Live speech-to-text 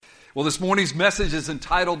Well, this morning's message is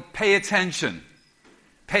entitled, Pay Attention.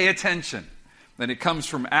 Pay Attention. And it comes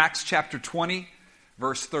from Acts chapter 20,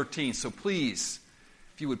 verse 13. So please,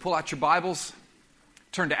 if you would pull out your Bibles,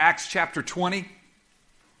 turn to Acts chapter 20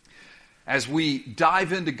 as we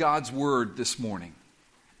dive into God's Word this morning.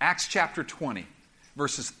 Acts chapter 20,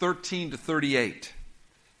 verses 13 to 38.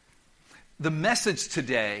 The message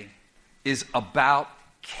today is about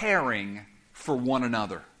caring for one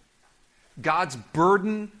another. God's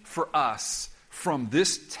burden for us from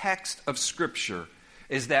this text of Scripture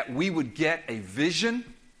is that we would get a vision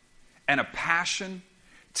and a passion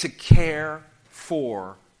to care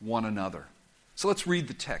for one another. So let's read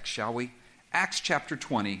the text, shall we? Acts chapter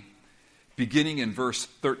 20, beginning in verse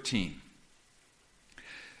 13.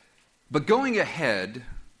 But going ahead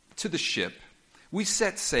to the ship, we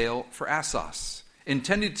set sail for Assos,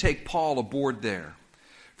 intending to take Paul aboard there.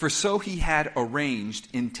 For so he had arranged,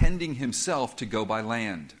 intending himself to go by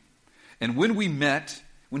land. And when he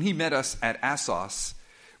met us at Assos,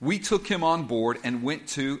 we took him on board and went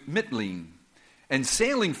to Mytilene. And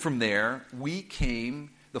sailing from there, we came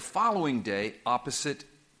the following day opposite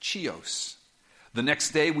Chios. The next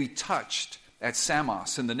day we touched at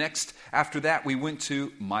Samos, and the next after that we went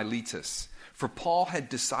to Miletus. For Paul had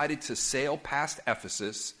decided to sail past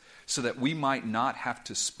Ephesus so that we might not have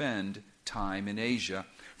to spend time in Asia,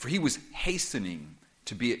 for he was hastening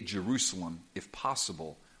to be at Jerusalem, if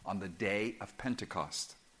possible, on the day of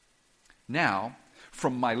Pentecost. Now,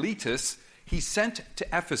 from Miletus, he sent to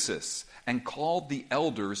Ephesus and called the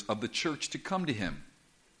elders of the church to come to him.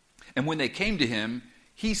 And when they came to him,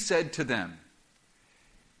 he said to them,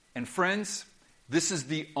 and friends, this is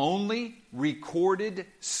the only recorded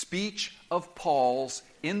speech of Paul's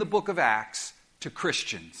in the book of Acts to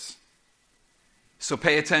Christians. So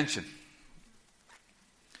pay attention.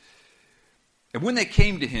 And when they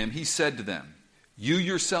came to him, he said to them, you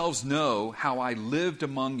yourselves know how I lived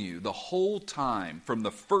among you the whole time from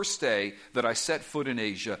the first day that I set foot in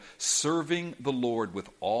Asia, serving the Lord with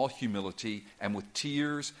all humility and with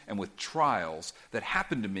tears and with trials that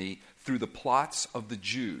happened to me through the plots of the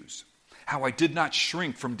Jews. How I did not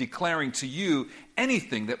shrink from declaring to you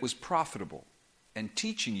anything that was profitable and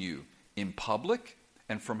teaching you in public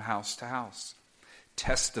and from house to house,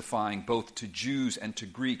 testifying both to Jews and to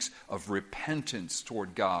Greeks of repentance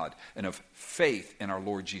toward God and of faith in our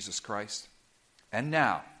Lord Jesus Christ. And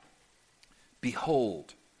now,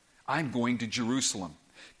 behold, I'm going to Jerusalem,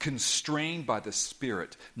 constrained by the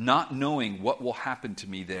Spirit, not knowing what will happen to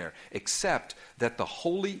me there, except that the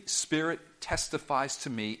Holy Spirit testifies to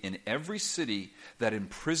me in every city that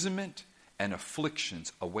imprisonment and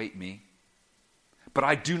afflictions await me. But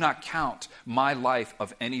I do not count my life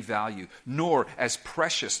of any value, nor as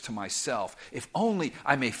precious to myself, if only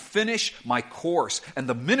I may finish my course and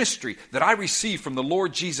the ministry that I receive from the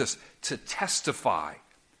Lord Jesus to testify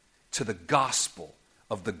to the gospel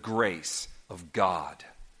of the grace of God.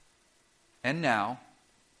 And now,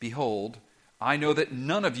 behold, I know that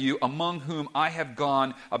none of you among whom I have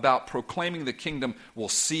gone about proclaiming the kingdom will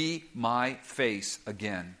see my face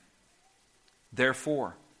again.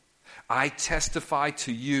 Therefore, I testify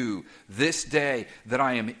to you this day that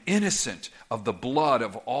I am innocent of the blood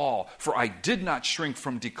of all, for I did not shrink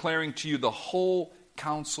from declaring to you the whole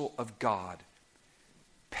counsel of God.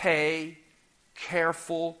 Pay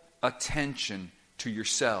careful attention to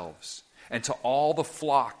yourselves and to all the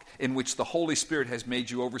flock in which the Holy Spirit has made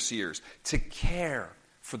you overseers, to care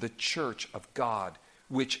for the church of God,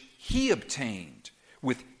 which he obtained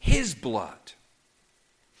with his blood.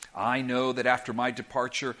 I know that after my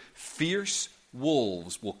departure, fierce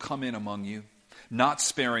wolves will come in among you, not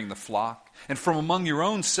sparing the flock. And from among your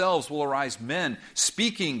own selves will arise men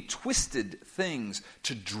speaking twisted things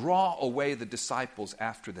to draw away the disciples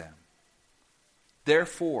after them.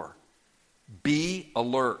 Therefore, be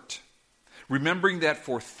alert, remembering that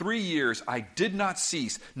for 3 years I did not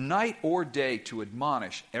cease night or day to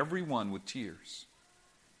admonish everyone with tears.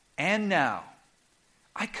 And now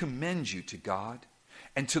I commend you to God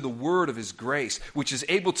and to the word of his grace, which is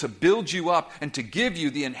able to build you up and to give you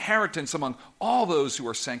the inheritance among all those who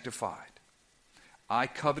are sanctified. I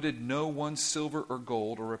coveted no one's silver or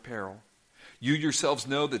gold or apparel. You yourselves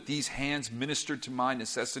know that these hands ministered to my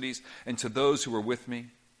necessities and to those who were with me.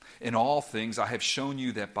 In all things I have shown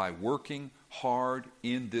you that by working hard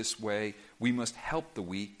in this way, we must help the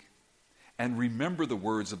weak. And remember the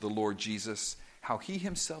words of the Lord Jesus, how he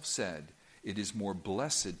himself said, it is more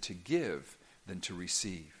blessed to give than to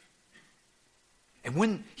receive. And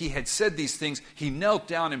when he had said these things, he knelt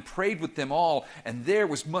down and prayed with them all, and there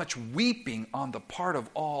was much weeping on the part of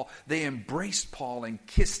all. They embraced Paul and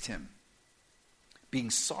kissed him,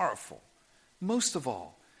 being sorrowful, most of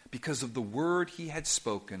all, because of the word he had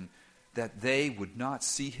spoken, that they would not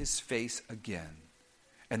see his face again.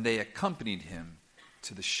 And they accompanied him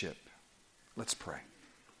to the ship. Let's pray.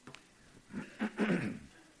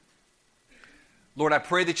 Lord, I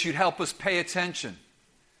pray that you'd help us pay attention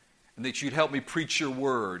and that you'd help me preach your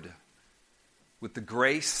word with the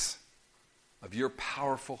grace of your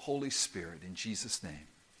powerful Holy Spirit. In Jesus' name,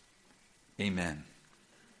 amen.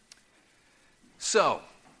 So,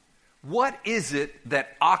 what is it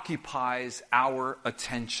that occupies our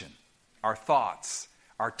attention, our thoughts,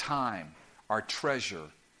 our time, our treasure,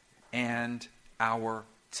 and our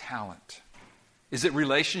talent? Is it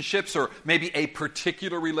relationships, or maybe a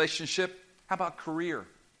particular relationship? How about career,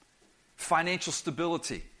 financial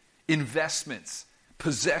stability, investments,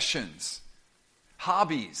 possessions,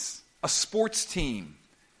 hobbies, a sports team,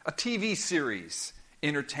 a TV series,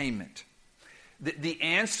 entertainment? The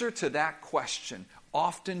answer to that question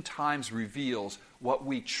oftentimes reveals what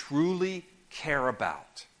we truly care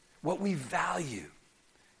about, what we value.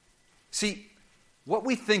 See, what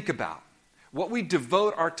we think about, what we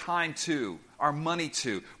devote our time to, our money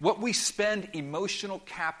to, what we spend emotional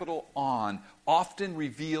capital on often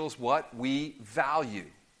reveals what we value.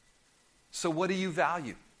 So what do you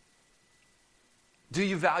value? Do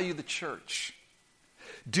you value the church?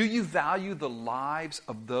 Do you value the lives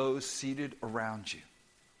of those seated around you?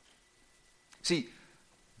 See,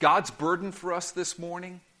 God's burden for us this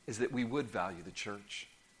morning is that we would value the church.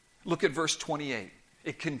 Look at verse 28.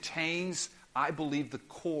 It contains, I believe, the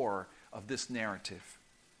core of this narrative.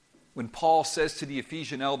 When Paul says to the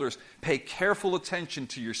Ephesian elders, pay careful attention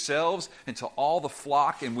to yourselves and to all the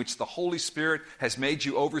flock in which the Holy Spirit has made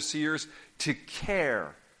you overseers, to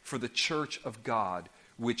care for the church of God,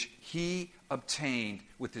 which he obtained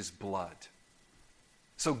with his blood.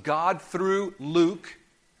 So God, through Luke,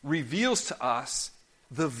 reveals to us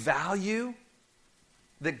the value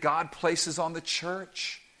that God places on the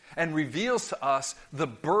church, and reveals to us the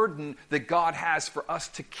burden that God has for us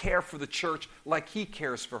to care for the church like he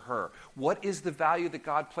cares for her. What is the value that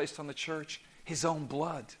God placed on the church? His own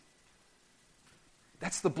blood.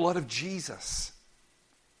 That's the blood of Jesus.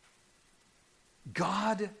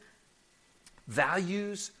 God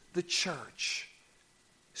values the church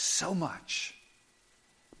so much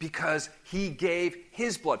because he gave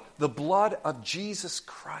his blood, the blood of Jesus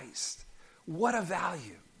Christ. What a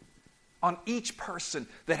value on each person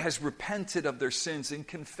that has repented of their sins and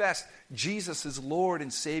confessed Jesus is Lord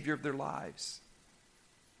and Savior of their lives.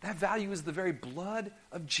 That value is the very blood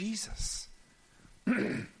of Jesus.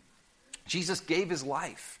 Jesus gave his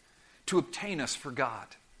life to obtain us for God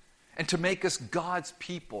and to make us God's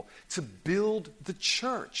people, to build the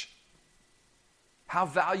church. How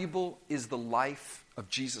valuable is the life of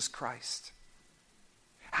Jesus Christ?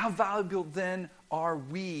 How valuable then are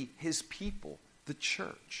we, his people, the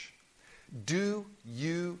church? Do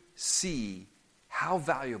you see how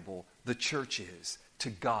valuable the church is to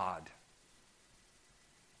God?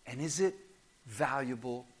 And is it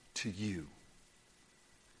valuable to you?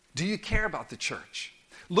 Do you care about the church?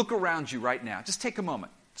 Look around you right now. Just take a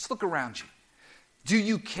moment. Just look around you. Do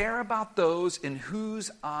you care about those in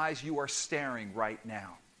whose eyes you are staring right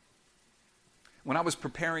now? When I was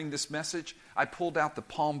preparing this message, I pulled out the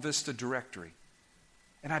Palm Vista directory.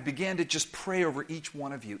 And I began to just pray over each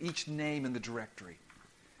one of you, each name in the directory,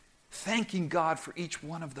 thanking God for each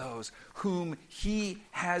one of those whom he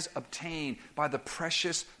has obtained by the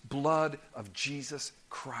precious blood of Jesus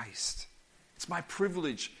Christ. It's my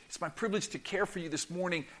privilege. It's my privilege to care for you this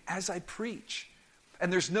morning as I preach.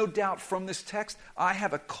 And there's no doubt from this text, I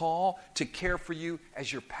have a call to care for you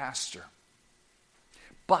as your pastor.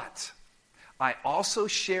 But I also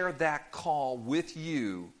share that call with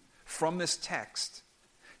you from this text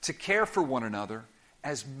to care for one another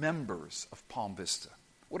as members of Palm Vista.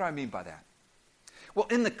 What do I mean by that? Well,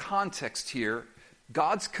 in the context here,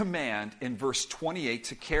 God's command in verse 28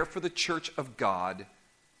 to care for the church of God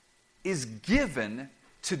is given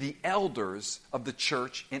to the elders of the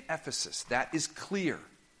church in Ephesus. That is clear.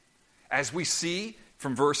 As we see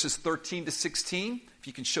from verses 13 to 16, if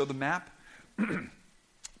you can show the map,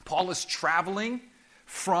 Paul is traveling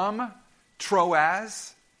from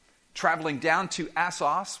Troas, traveling down to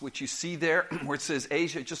Assos, which you see there, where it says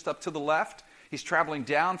Asia just up to the left. He's traveling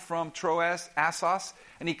down from Troas, Assos,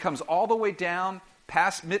 and he comes all the way down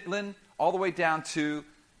past Mitlin, all the way down to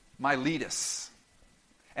Miletus.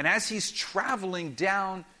 And as he's traveling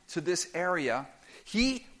down to this area,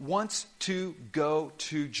 he wants to go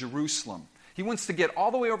to Jerusalem. He wants to get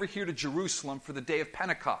all the way over here to Jerusalem for the day of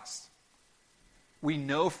Pentecost. We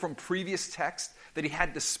know from previous texts that he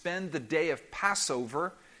had to spend the day of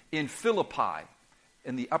Passover in Philippi,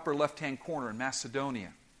 in the upper left-hand corner in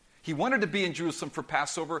Macedonia. He wanted to be in Jerusalem for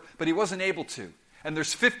Passover, but he wasn't able to. And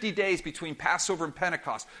there's 50 days between Passover and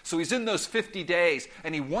Pentecost. So he's in those 50 days,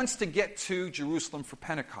 and he wants to get to Jerusalem for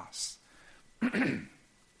Pentecost.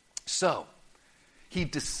 So he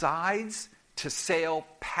decides to sail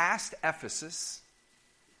past Ephesus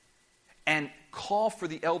and call for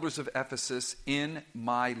the elders of Ephesus in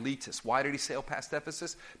Miletus. Why did he sail past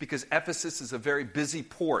Ephesus? Because Ephesus is a very busy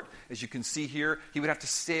port. As you can see here, he would have to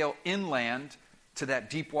sail inland to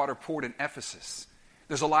that deep water port in Ephesus.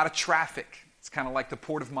 There's a lot of traffic. It's kind of like the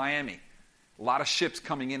port of Miami. A lot of ships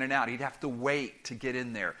coming in and out. He'd have to wait to get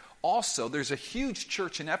in there. Also, there's a huge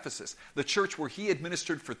church in Ephesus, the church where he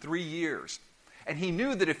administered for 3 years. And he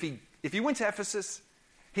knew that if he went to Ephesus,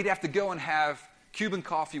 he'd have to go and have Cuban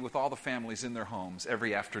coffee with all the families in their homes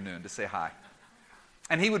every afternoon to say hi.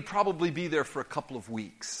 And he would probably be there for a couple of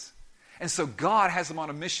weeks. And so God has him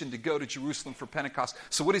on a mission to go to Jerusalem for Pentecost.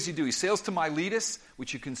 So what does he do? He sails to Miletus,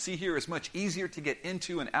 which you can see here is much easier to get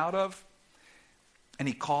into and out of. And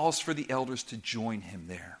he calls for the elders to join him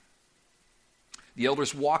there. The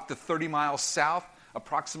elders walk the 30 miles south,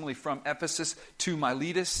 approximately from Ephesus to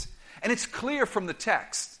Miletus. And it's clear from the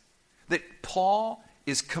text that Paul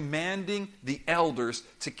is commanding the elders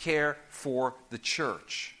to care for the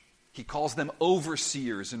church. He calls them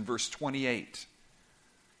overseers in verse 28.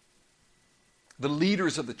 The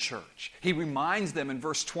leaders of the church. He reminds them in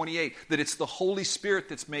verse 28 that it's the Holy Spirit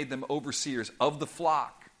that's made them overseers of the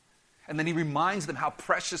flock. And then he reminds them how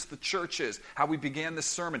precious the church is, how we began this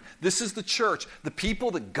sermon. This is the church, the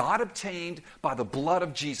people that God obtained by the blood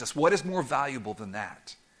of Jesus. What is more valuable than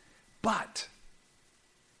that? But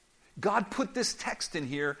God put this text in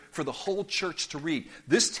here for the whole church to read.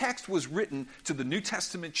 This text was written to the New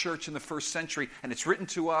Testament church in the first century, and it's written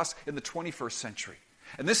to us in the 21st century.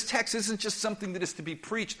 And this text isn't just something that is to be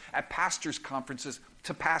preached at pastors' conferences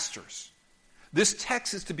to pastors. This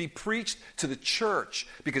text is to be preached to the church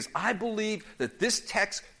because I believe that this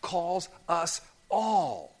text calls us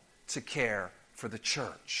all to care for the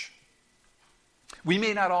church. We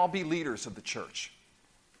may not all be leaders of the church,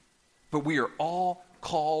 but we are all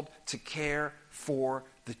called to care for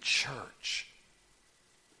the church.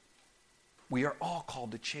 We are all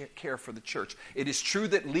called to care for the church. It is true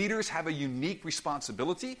that leaders have a unique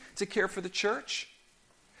responsibility to care for the church.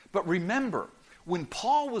 But remember, when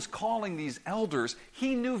Paul was calling these elders,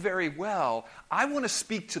 he knew very well, I want to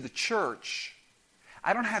speak to the church.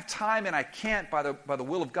 I don't have time and I can't, by the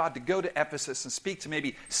will of God, to go to Ephesus and speak to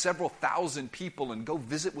maybe several thousand people and go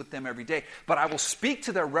visit with them every day. But I will speak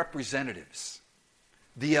to their representatives,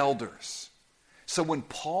 the elders. So when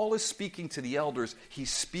Paul is speaking to the elders, he's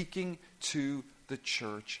speaking to the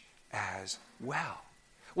church as well.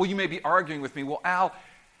 Well, you may be arguing with me, well, Al,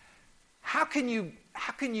 how can you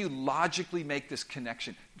logically make this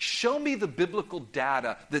connection? Show me the biblical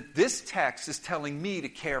data that this text is telling me to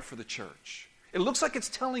care for the church. It looks like it's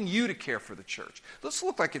telling you to care for the church. It looks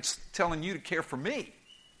like it's telling you to care for me.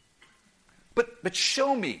 But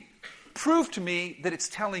show me, prove to me that it's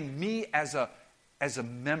telling me as a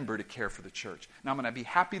member to care for the church. Now, I'm going to be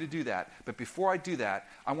happy to do that. But before I do that,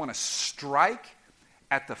 I want to strike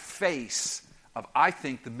at the face of, I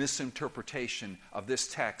think, the misinterpretation of this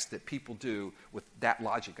text that people do with that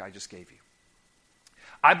logic I just gave you.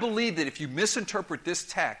 I believe that if you misinterpret this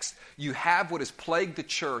text, you have what has plagued the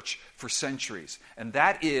church for centuries, and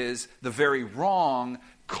that is the very wrong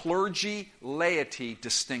clergy-laity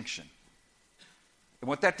distinction. And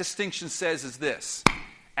what that distinction says is this: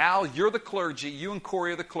 Al, you're the clergy, you and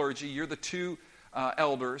Corey are the clergy, you're the two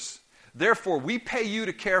elders, therefore we pay you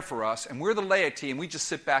to care for us, and we're the laity, and we just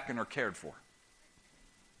sit back and are cared for.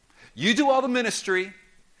 You do all the ministry.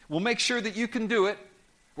 We'll make sure that you can do it.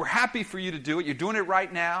 We're happy for you to do it. You're doing it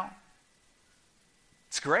right now.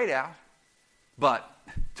 It's great, Al. But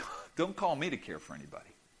don't call me to care for anybody.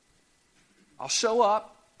 I'll show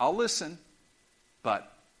up. I'll listen. But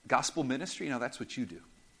gospel ministry, that's what you do.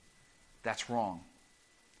 That's wrong.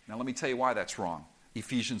 Now let me tell you why that's wrong.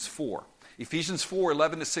 Ephesians 4. Ephesians 4,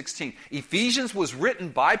 11 to 16. Ephesians was written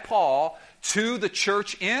by Paul to the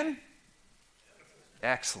church in...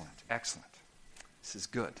 Excellent. This is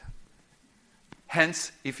good.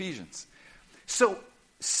 Hence, Ephesians. So,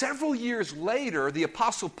 several years later, the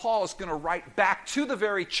Apostle Paul is going to write back to the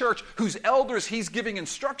very church whose elders he's giving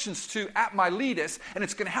instructions to at Miletus, and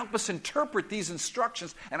it's going to help us interpret these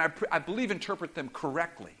instructions, and I believe interpret them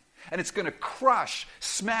correctly. And it's going to crush,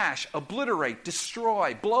 smash, obliterate,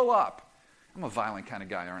 destroy, blow up I'm a violent kind of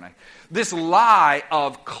guy, aren't I? This lie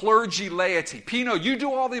of clergy laity. Pino, you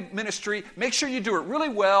do all the ministry. Make sure you do it really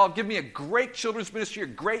well. Give me a great children's ministry, a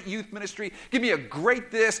great youth ministry. Give me a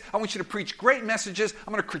great this. I want you to preach great messages.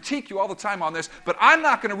 I'm going to critique you all the time on this, but I'm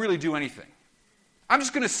not going to really do anything. I'm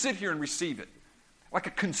just going to sit here and receive it like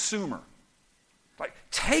a consumer. Like,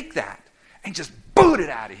 take that and just boot it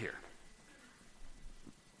out of here.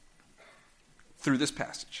 Through this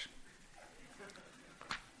passage.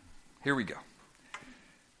 Here we go.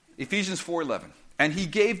 Ephesians 4:11. And he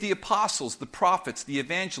gave the apostles, the prophets, the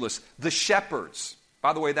evangelists, the shepherds.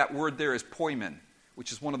 By the way, that word there is poimen,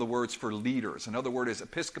 which is one of the words for leaders. Another word is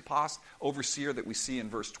episkopos, overseer, that we see in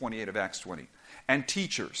verse 28 of Acts 20. And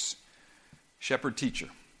teachers. Shepherd, teacher.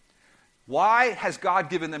 Why has God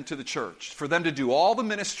given them to the church? For them to do all the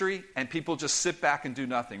ministry and people just sit back and do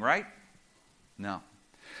nothing, right? No.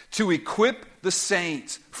 To equip the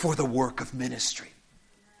saints for the work of ministry.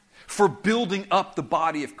 For building up the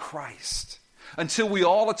body of Christ until we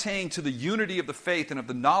all attain to the unity of the faith and of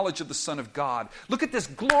the knowledge of the Son of God. Look at this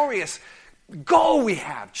glorious goal we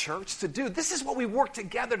have, church, to do. This is what we work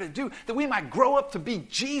together to do, that we might grow up to be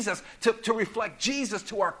Jesus, to reflect Jesus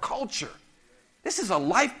to our culture. This is a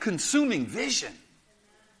life-consuming vision.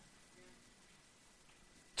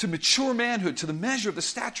 To mature manhood, to the measure of the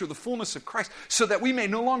stature of the fullness of Christ, so that we may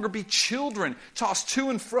no longer be children, tossed to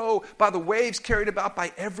and fro by the waves, carried about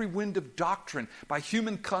by every wind of doctrine, by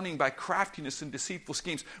human cunning, by craftiness and deceitful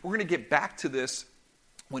schemes. We're going to get back to this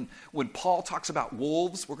when Paul talks about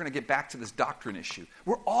wolves. We're going to get back to this doctrine issue.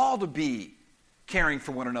 We're all to be caring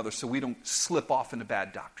for one another so we don't slip off into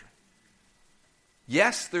bad doctrine.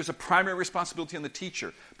 Yes, there's a primary responsibility on the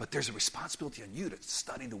teacher, but there's a responsibility on you to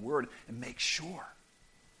study the Word and make sure.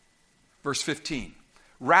 Verse 15,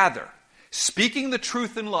 rather, speaking the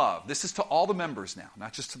truth in love, this is to all the members now,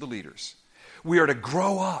 not just to the leaders. We are to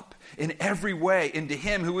grow up in every way into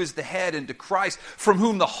Him who is the head, into Christ, from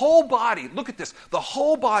whom the whole body, look at this, the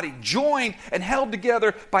whole body joined and held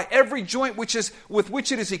together by every joint with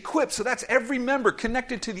which it is equipped. So that's every member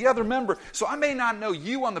connected to the other member. So I may not know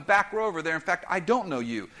you on the back row over there. In fact, I don't know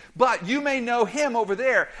you. But you may know him over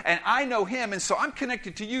there, and I know him, and so I'm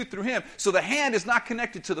connected to you through him. So the hand is not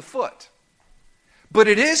connected to the foot. But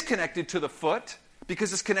it is connected to the foot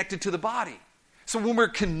because it's connected to the body. So when we're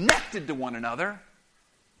connected to one another,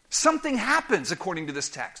 something happens according to this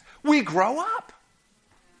text. We grow up.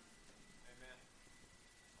 Amen.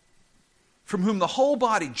 From whom the whole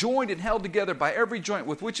body, joined and held together by every joint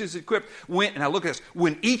with which is equipped, and now look at this,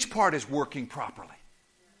 when each part is working properly.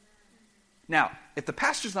 Now, if the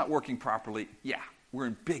pastor's not working properly, yeah, we're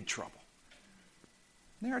in big trouble.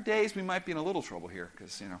 There are days we might be in a little trouble here,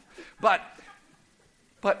 because,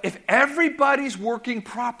 But if everybody's working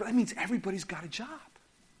properly, that means everybody's got a job.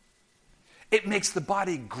 It makes the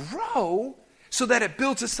body grow so that it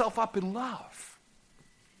builds itself up in love.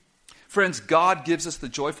 Friends, God gives us the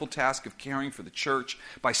joyful task of caring for the church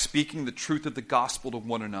by speaking the truth of the gospel to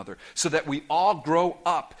one another, so that we all grow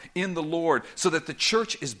up in the Lord, so that the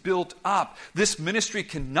church is built up. This ministry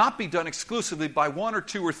cannot be done exclusively by one or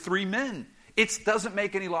two or three men. It doesn't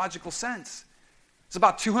make any logical sense. It's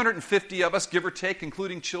about 250 of us, give or take,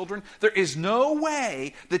 including children. There is no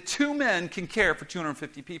way that two men can care for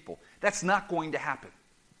 250 people. That's not going to happen.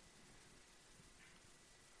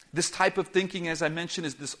 This type of thinking, as I mentioned,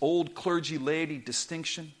 is this old clergy laity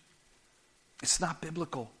distinction. It's not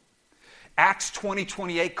biblical. Acts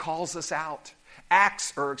 20:28 calls us out.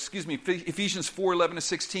 Ephesians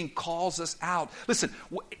 4:11-16 calls us out. Listen,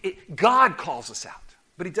 God calls us out,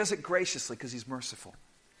 but He does it graciously because He's merciful.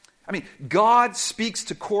 I mean, God speaks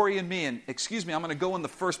to Corey and me, and I'm going to go in the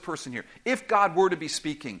first person here. If God were to be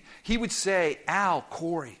speaking, He would say, Al,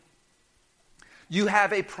 Corey, you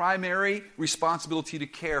have a primary responsibility to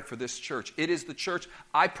care for this church. It is the church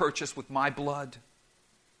I purchased with my blood.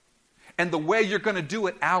 And the way you're going to do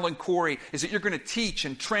it, Al and Corey, is that you're going to teach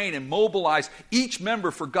and train and mobilize each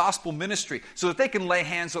member for gospel ministry so that they can lay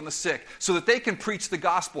hands on the sick, so that they can preach the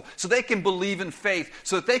gospel, so they can believe in faith,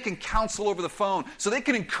 so that they can counsel over the phone, so they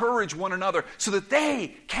can encourage one another, so that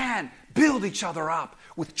they can build each other up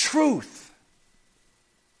with truth.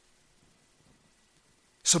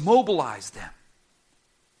 So mobilize them.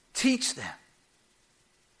 Teach them.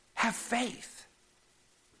 Have faith.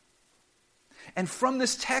 And from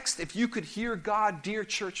this text, if you could hear God, dear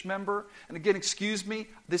church member, and again, excuse me,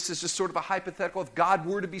 this is just sort of a hypothetical. If God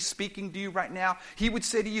were to be speaking to you right now, He would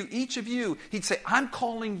say to you, each of you, He'd say, I'm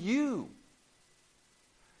calling you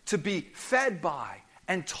to be fed by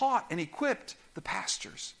and taught and equipped the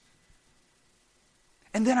pastors.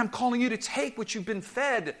 And then I'm calling you to take what you've been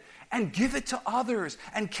fed and give it to others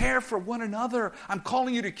and care for one another. I'm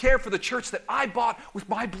calling you to care for the church that I bought with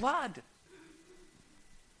my blood.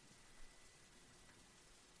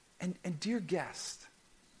 And dear guest,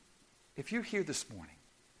 if you're here this morning,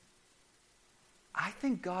 I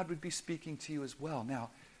think God would be speaking to you as well.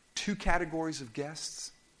 Now, 2 categories of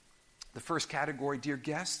guests. The first category, dear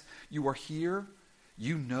guest, you are here.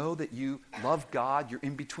 You know that you love God. You're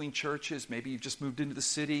in between churches. Maybe you've just moved into the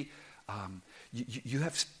city. You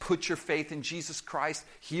have put your faith in Jesus Christ.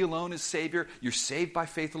 He alone is Savior. You're saved by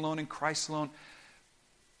faith alone in Christ alone.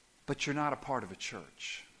 But you're not a part of a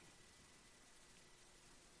church.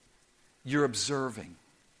 You're observing.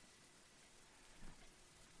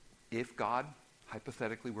 If God,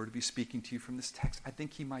 hypothetically, were to be speaking to you from this text, I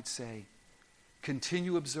think he might say,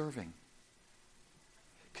 continue observing.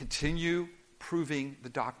 Continue proving the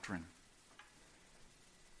doctrine.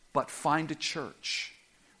 But find a church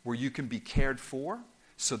where you can be cared for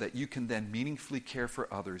so that you can then meaningfully care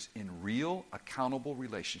for others in real, accountable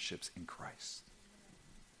relationships in Christ.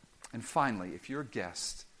 And finally, if you're a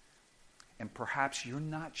guest, and perhaps you're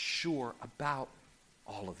not sure about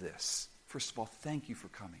all of this, first of all, thank you for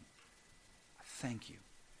coming. Thank you.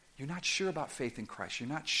 You're not sure about faith in Christ. You're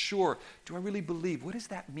not sure, do I really believe? What does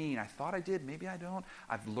that mean? I thought I did. Maybe I don't.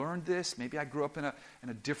 I've learned this. Maybe I grew up in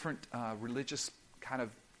a different religious kind of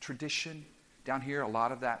tradition. Down here, a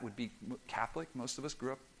lot of that would be Catholic. Most of us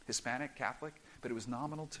grew up Hispanic, Catholic, but it was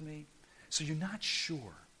nominal to me. So you're not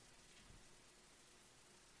sure.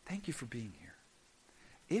 Thank you for being here.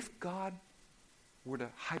 If God were to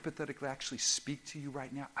hypothetically actually speak to you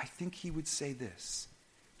right now, I think he would say this,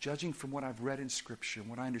 judging from what I've read in Scripture and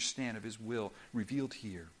what I understand of his will revealed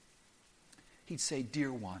here. He'd say,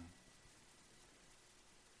 dear one,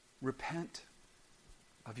 repent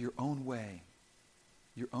of your own way,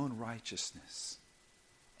 your own righteousness,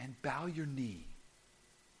 and bow your knee.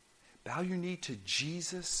 Bow your knee to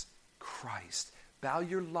Jesus Christ. Bow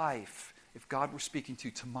your life, if God were speaking to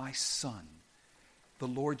you, to my Son, the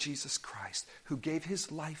Lord Jesus Christ, who gave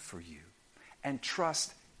his life for you, and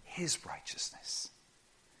trust his righteousness.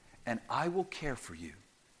 And I will care for you,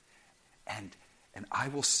 and I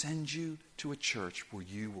will send you to a church where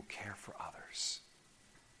you will care for others.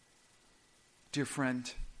 Dear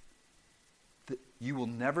friend, you will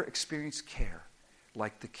never experience care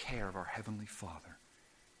like the care of our Heavenly Father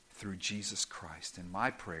through Jesus Christ. And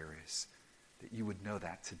my prayer is that you would know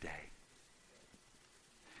that today.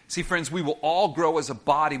 See, friends, we will all grow as a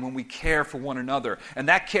body when we care for one another. And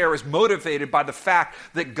that care is motivated by the fact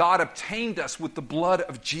that God obtained us with the blood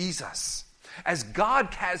of Jesus. As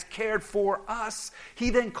God has cared for us, he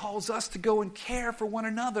then calls us to go and care for one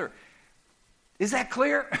another. Is that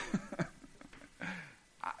clear?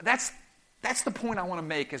 That's the point I want to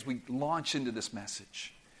make as we launch into this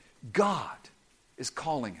message. God is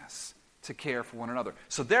calling us to care for one another.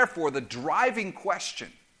 So therefore, the driving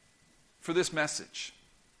question for this message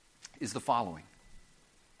is the following.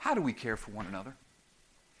 How do we care for one another?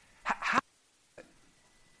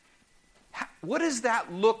 What does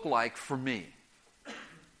that look like for me?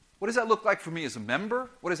 What does that look like for me as a member?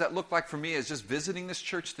 What does that look like for me as just visiting this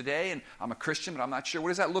church today and I'm a Christian but I'm not sure? What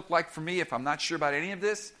does that look like for me if I'm not sure about any of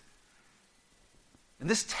this? And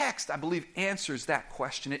this text, I believe, answers that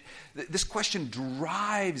question. This question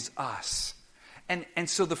drives us. And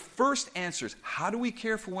so the first answer is, how do we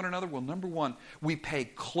care for one another? Well, number one, we pay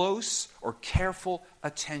close or careful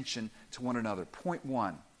attention to one another. Point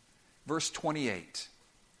 1, verse 28,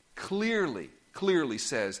 clearly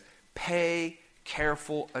says, pay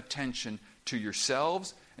careful attention to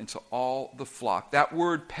yourselves and to all the flock. That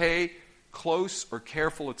word, pay close or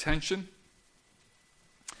careful attention,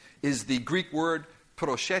 is the Greek word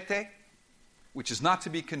proscete, which is not to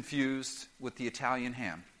be confused with the Italian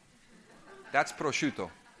ham. That's prosciutto.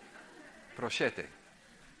 Prosciutto.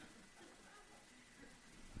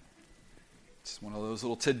 It's one of those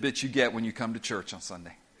little tidbits you get when you come to church on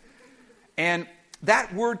Sunday. And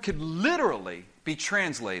that word could literally be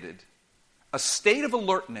translated a state of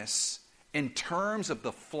alertness in terms of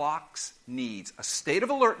the flock's needs. A state of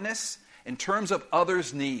alertness in terms of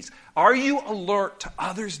others' needs. Are you alert to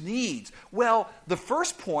others' needs? Well, the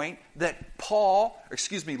first point that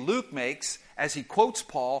Luke makes as he quotes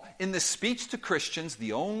Paul in the speech to Christians,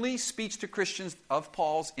 the only speech to Christians of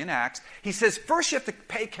Paul's in Acts, he says, first you have to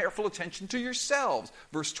pay careful attention to yourselves.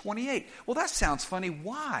 Verse 28. Well, that sounds funny.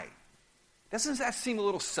 Why? Doesn't that seem a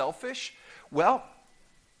little selfish? Well,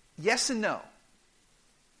 yes and no.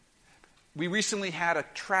 We recently had a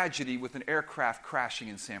tragedy with an aircraft crashing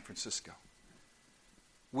in San Francisco,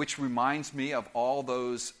 which reminds me of all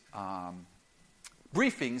those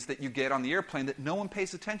briefings that you get on the airplane that no one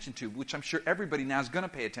pays attention to, which I'm sure everybody now is going to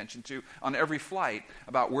pay attention to on every flight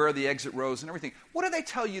about where are the exit rows and everything. What do they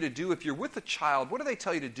tell you to do if you're with a child? What do they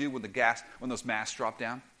tell you to do when those masks drop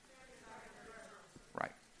down?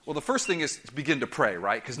 Right. Well, the first thing is to begin to pray,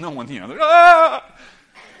 right? Because no one,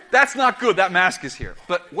 that's not good. That mask is here.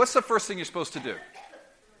 But what's the first thing you're supposed to do?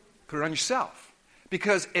 Put it on yourself.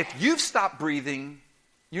 Because if you've stopped breathing,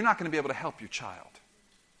 you're not going to be able to help your child.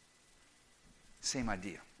 Same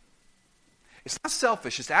idea. It's not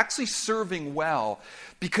selfish. It's actually serving well.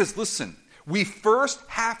 Because, listen, we first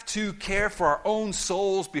have to care for our own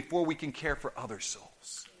souls before we can care for other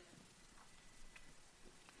souls.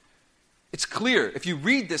 It's clear. If you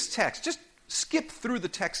read this text, just skip through the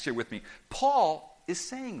text here with me. Paul is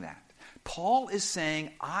saying that. Paul is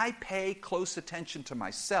saying, I pay close attention to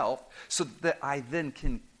myself so that I then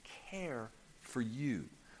can care for you.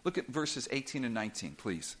 Look at verses 18 and 19,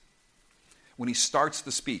 please. When he starts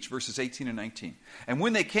the speech, verses 18 and 19. And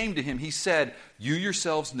when they came to him, he said, you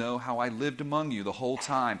yourselves know how I lived among you the whole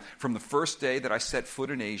time, from the first day that I set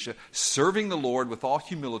foot in Asia, serving the Lord with all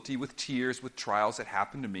humility, with tears, with trials that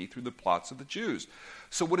happened to me through the plots of the Jews.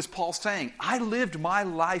 So what is Paul saying? I lived my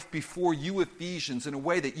life before you Ephesians in a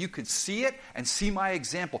way that you could see it and see my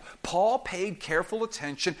example. Paul paid careful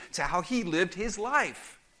attention to how he lived his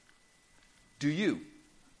life. Do you?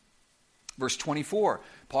 Verse 24,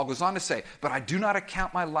 Paul goes on to say, but I do not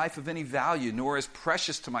account my life of any value, nor as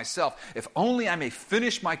precious to myself, if only I may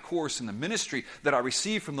finish my course in the ministry that I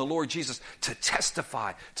received from the Lord Jesus to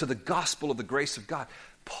testify to the gospel of the grace of God.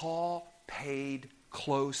 Paul paid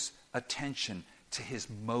close attention to his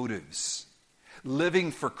motives,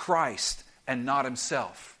 living for Christ and not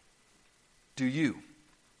himself. Do you?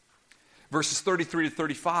 Verses 33 to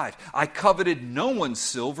 35, I coveted no one's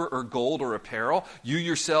silver or gold or apparel. You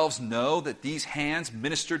yourselves know that these hands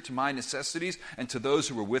ministered to my necessities and to those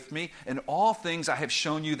who were with me. In all things I have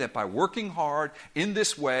shown you that by working hard in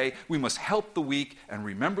this way, we must help the weak and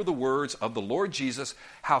remember the words of the Lord Jesus,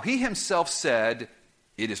 how he himself said,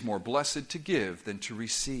 it is more blessed to give than to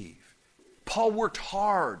receive. Paul worked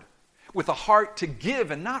hard with a heart to give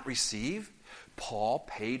and not receive. Paul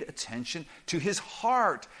paid attention to his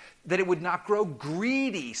heart, that it would not grow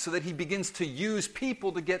greedy so that he begins to use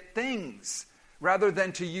people to get things rather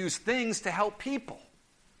than to use things to help people.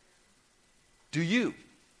 Do you?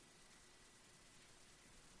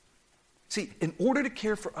 See, in order to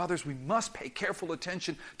care for others, we must pay careful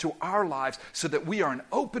attention to our lives so that we are an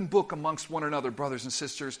open book amongst one another, brothers and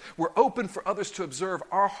sisters. We're open for others to observe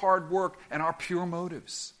our hard work and our pure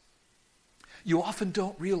motives. You often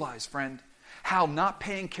don't realize, friend, how not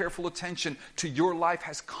paying careful attention to your life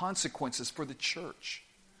has consequences for the church.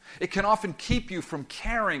 It can often keep you from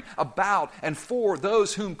caring about and for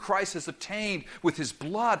those whom Christ has obtained with his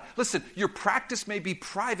blood. Listen, your practice may be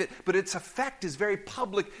private, but its effect is very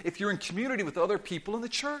public if you're in community with other people in the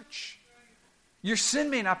church. Your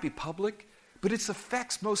sin may not be public, but its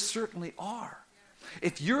effects most certainly are.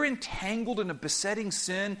 If you're entangled in a besetting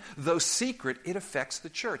sin, though secret, it affects the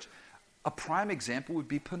church. A prime example would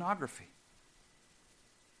be pornography.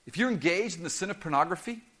 If you're engaged in the sin of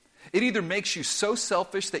pornography, it either makes you so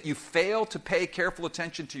selfish that you fail to pay careful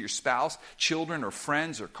attention to your spouse, children, or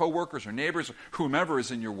friends, or coworkers, or neighbors, or whomever is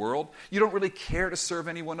in your world. You don't really care to serve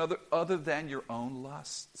anyone other than your own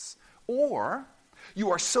lusts. Or you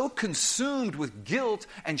are so consumed with guilt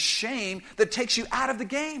and shame that it takes you out of the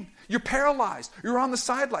game. You're paralyzed. You're on the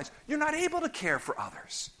sidelines. You're not able to care for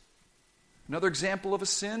others. Another example of a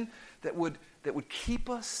sin that would keep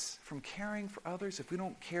us from caring for others, if we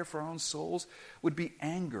don't care for our own souls, would be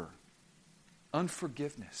anger,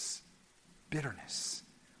 unforgiveness, bitterness.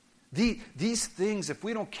 These things, if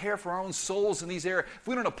we don't care for our own souls in these areas, if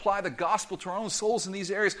we don't apply the gospel to our own souls in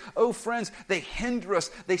these areas, oh friends, they hinder us,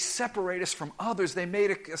 they separate us from others, they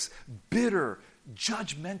make us bitter,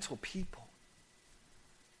 judgmental people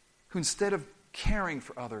who instead of caring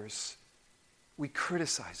for others, we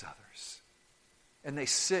criticize others. And they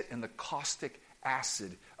sit in the caustic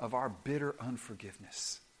acid of our bitter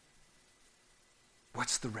unforgiveness.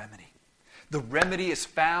 What's the remedy? The remedy is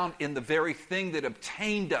found in the very thing that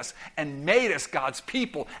obtained us and made us God's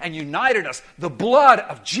people and united us, the blood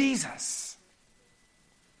of Jesus.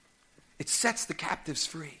 It sets the captives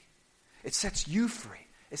free. It sets you free.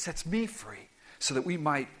 It sets me free so that we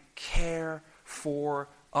might care for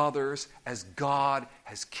others as God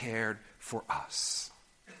has cared for us.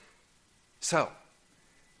 So,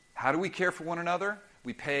 how do we care for one another?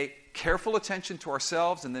 We pay careful attention to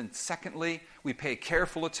ourselves, and then secondly, we pay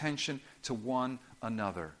careful attention to one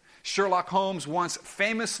another. Sherlock Holmes once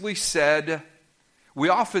famously said, "We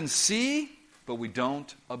often see, but we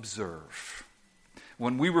don't observe."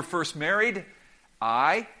 When we were first married,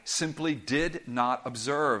 I simply did not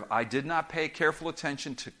observe. I did not pay careful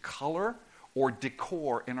attention to color or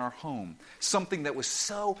decor in our home. Something that was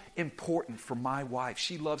so important for my wife.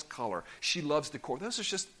 She loves color. She loves decor. Those are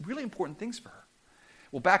just really important things for her.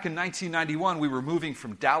 Well, back in 1991, we were moving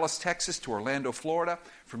from Dallas, Texas to Orlando, Florida,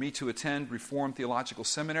 for me to attend Reformed Theological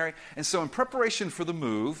Seminary. And so in preparation for the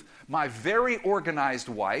move, my very organized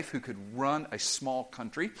wife, who could run a small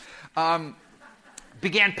country,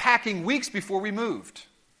 began packing weeks before we moved.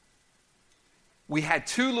 We had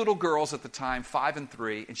 2 little girls at the time, 5 and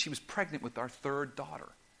 3, and she was pregnant with our 3rd daughter.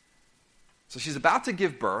 So she's about to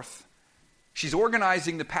give birth. She's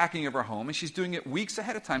organizing the packing of her home, and she's doing it weeks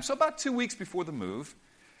ahead of time. So about 2 weeks before the move,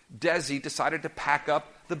 Desi decided to pack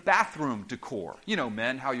up the bathroom decor. You know,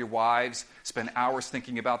 men, how your wives spend hours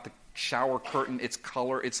thinking about the shower curtain, its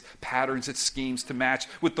color, its patterns, its schemes to match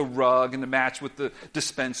with the rug and to match with the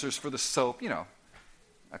dispensers for the soap, you know.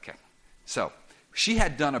 Okay, so she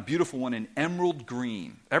had done a beautiful one in emerald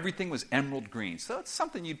green. Everything was emerald green. So it's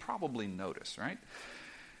something you'd probably notice, right?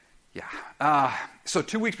 Yeah. So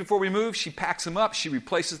 2 weeks before we move, she packs them up. She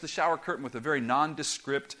replaces the shower curtain with a very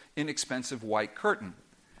nondescript, inexpensive white curtain.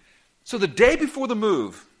 So the day before the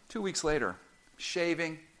move, 2 weeks later,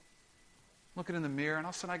 shaving, looking in the mirror, and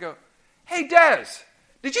all of a sudden I go, "Hey, Des,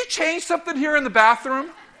 did you change something here in the bathroom?"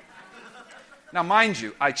 Now, mind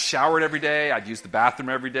you, I'd showered every day. I'd used the bathroom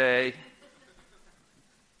every day.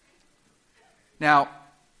 Now,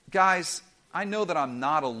 guys, I know that I'm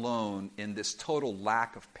not alone in this total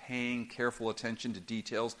lack of paying careful attention to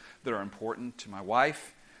details that are important to my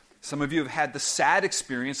wife. Some of you have had the sad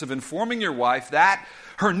experience of informing your wife that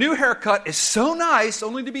her new haircut is so nice,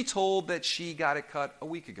 only to be told that she got it cut a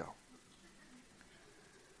week ago.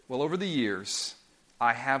 Well, over the years,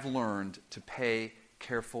 I have learned to pay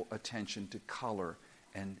careful attention to color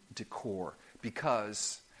and decor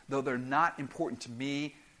because, though they're not important to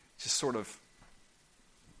me, just sort of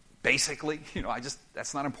basically,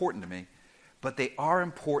 that's not important to me, but they are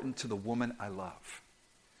important to the woman I love.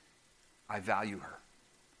 I value her.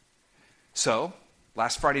 So,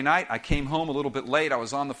 last Friday night, I came home a little bit late. I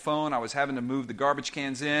was on the phone. I was having to move the garbage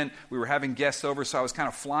cans in. We were having guests over, so I was kind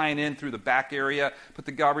of flying in through the back area, put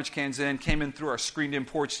the garbage cans in, came in through our screened-in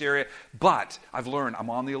porch area. But I've learned I'm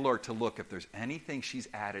on the alert to look if there's anything she's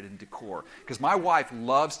added in decor. Because my wife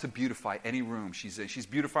loves to beautify any room she's in. She's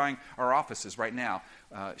beautifying our offices right now.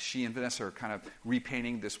 She and Vanessa are kind of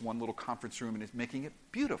repainting this one little conference room and is making it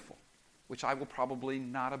beautiful, which I will probably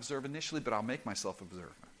not observe initially, but I'll make myself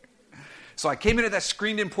observe. So I came into that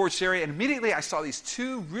screened-in porch area, and immediately I saw these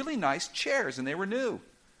 2 really nice chairs, and they were new.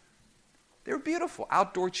 They were beautiful.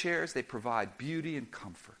 Outdoor chairs. They provide beauty and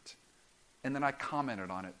comfort. And then I commented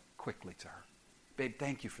on it quickly to her. "Babe,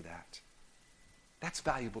 thank you for that. That's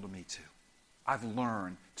valuable to me, too. I've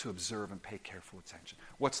learned to observe and pay careful attention."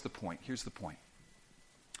 What's the point? Here's the point.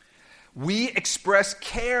 We express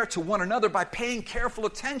care to one another by paying careful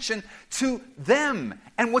attention to them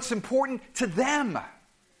and what's important to them.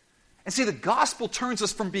 And see, the gospel turns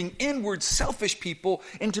us from being inward, selfish people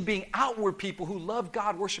into being outward people who love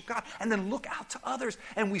God, worship God, and then look out to others.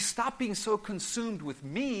 And we stop being so consumed with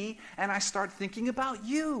me, and I start thinking about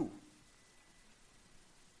you.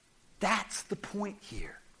 That's the point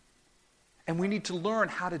here. And we need to learn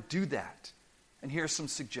how to do that. And here are some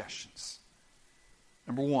suggestions.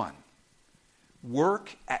 Number 1,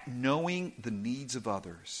 work at knowing the needs of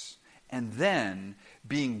others, and then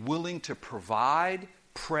being willing to provide,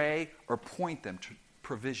 pray, or point them to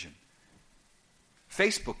provision.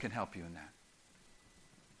 Facebook can help you in that.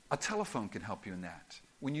 A telephone can help you in that.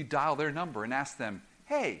 When you dial their number and ask them,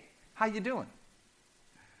 "Hey, how you doing?"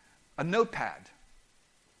 A notepad.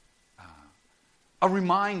 A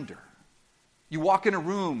reminder. You walk in a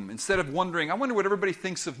room, instead of wondering, "I wonder what everybody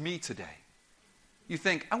thinks of me today," you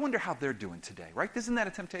think, "I wonder how they're doing today," right? Isn't that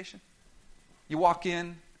a temptation? You walk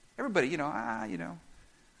in, everybody,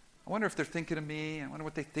 I wonder if they're thinking of me. I wonder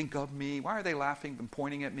what they think of me. Why are they laughing and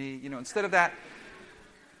pointing at me? Instead of that,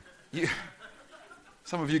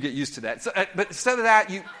 some of you get used to that. So, but instead of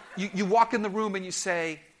that, you walk in the room and you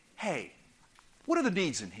say, "Hey, what are the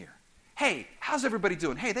needs in here? Hey, how's everybody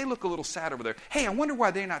doing? Hey, they look a little sad over there. Hey, I wonder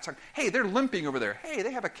why they're not talking. Hey, they're limping over there. Hey,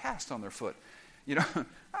 they have a cast on their foot.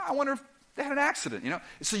 I wonder if they had an accident,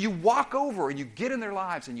 So you walk over and you get in their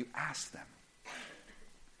lives and you ask them.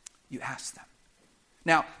 You ask them.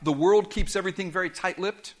 Now, the world keeps everything very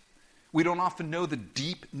tight-lipped. We don't often know the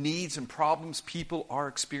deep needs and problems people are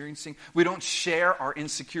experiencing. We don't share our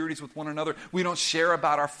insecurities with one another. We don't share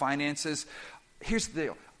about our finances. Here's the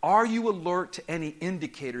deal. Are you alert to any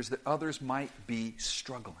indicators that others might be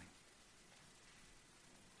struggling?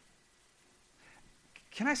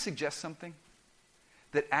 Can I suggest something?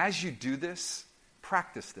 That as you do this,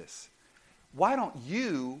 practice this. Why don't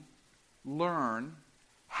you learn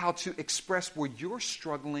how to express where you're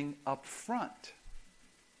struggling up front?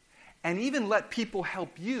 And even let people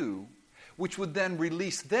help you, which would then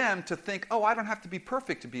release them to think, oh, I don't have to be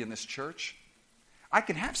perfect to be in this church. I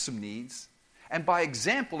can have some needs. And by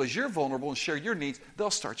example, as you're vulnerable and share your needs, they'll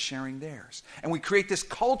start sharing theirs. And we create this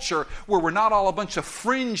culture where we're not all a bunch of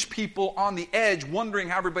fringe people on the edge, wondering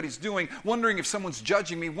how everybody's doing, wondering if someone's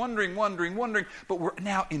judging me, wondering. But we're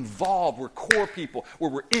now involved. We're core people, where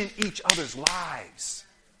we're in each other's lives.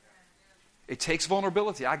 It takes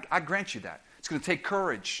vulnerability. I grant you that. It's going to take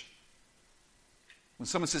courage. When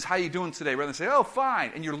someone says, how are you doing today? Rather than say, oh,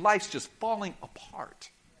 fine. And your life's just falling apart.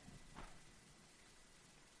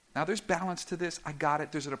 Now, there's balance to this. I got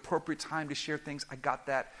it. There's an appropriate time to share things. I got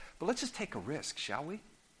that. But let's just take a risk, shall we?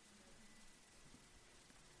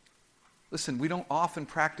 Listen, we don't often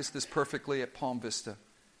practice this perfectly at Palm Vista.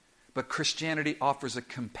 But Christianity offers a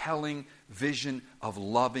compelling vision of a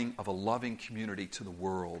loving community to the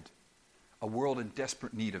world. A world in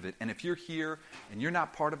desperate need of it. And if you're here and you're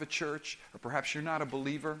not part of a church, or perhaps you're not a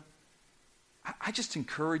believer, I just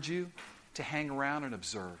encourage you to hang around and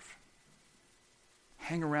observe.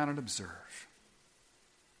 Hang around and observe.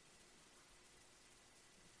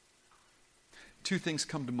 Two things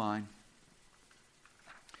come to mind.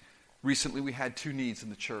 Recently we had two needs in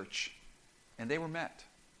the church, and they were met.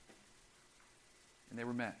 And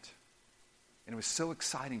it was so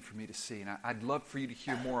exciting for me to see, and I'd love for you to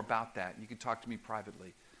hear more about that. You can talk to me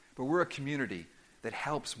privately. But we're a community that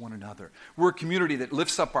helps one another. We're a community that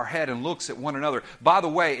lifts up our head and looks at one another. By the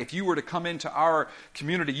way, if you were to come into our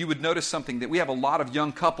community, you would notice something, that we have a lot of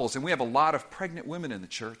young couples and we have a lot of pregnant women in the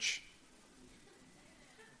church.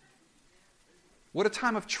 What a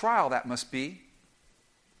time of trial that must be.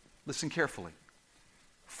 Listen carefully.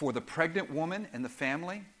 For the pregnant woman and the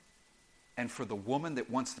family, and for the woman that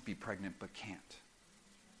wants to be pregnant but can't.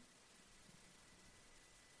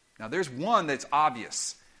 Now there's one that's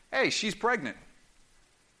obvious. Hey, she's pregnant.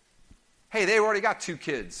 Hey, they've already got 2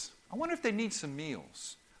 kids. I wonder if they need some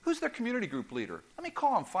meals. Who's their community group leader? Let me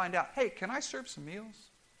call and find out. Hey, can I serve some meals?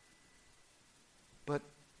 But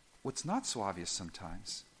what's not so obvious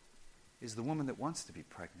sometimes is the woman that wants to be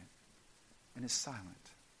pregnant and is silent.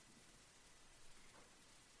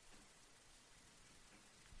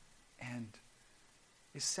 And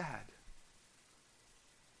is sad.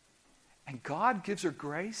 And God gives her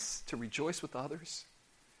grace to rejoice with others.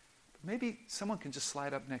 Maybe someone can just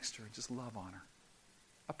slide up next to her and just love on her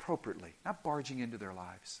appropriately, not barging into their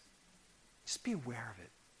lives. Just be aware of it.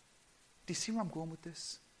 Do you see where I'm going with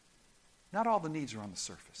this? Not all the needs are on the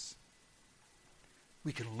surface.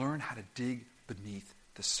 We can learn how to dig beneath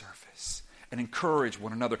the surface and encourage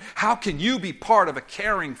one another. How can you be part of a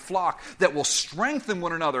caring flock that will strengthen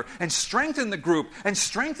one another and strengthen the group and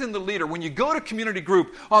strengthen the leader? When you go to community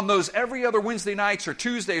group on those every other Wednesday nights or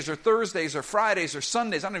Tuesdays or Thursdays or Fridays or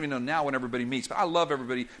Sundays, I don't even know now when everybody meets, but I love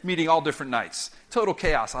everybody meeting all different nights. Total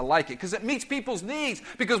chaos. I like it because it meets people's needs,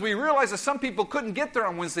 because we realize that some people couldn't get there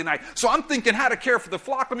on Wednesday night. So I'm thinking how to care for the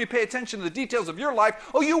flock. Let me pay attention to the details of your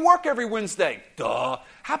life. Oh, you work every Wednesday. Duh.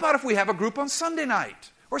 How about if we have a group on Sunday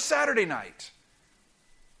night? Or Saturday night.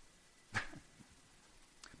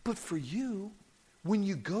 But for you, when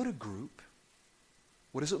you go to group,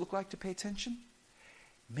 what does it look like to pay attention?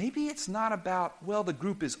 Maybe it's not about, well, the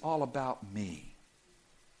group is all about me.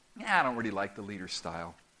 I don't really like the leader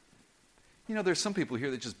style. You know, there's some people here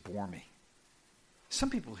that just bore me. Some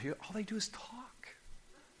people here, all they do is talk.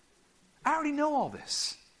 I already know all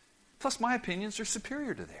this. Plus, my opinions are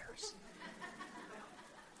superior to theirs.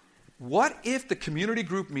 What if the community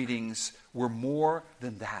group meetings were more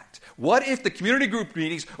than that? What if the community group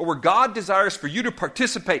meetings are where God desires for you to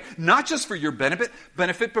participate, not just for your benefit,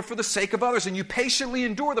 but for the sake of others, and you patiently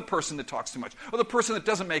endure the person that talks too much, or the person that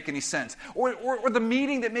doesn't make any sense, or the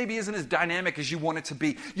meeting that maybe isn't as dynamic as you want it to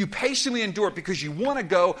be. You patiently endure it because you want to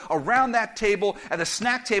go around that table, at the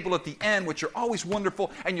snack table at the end, which are always wonderful,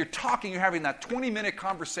 and you're talking, you're having that 20-minute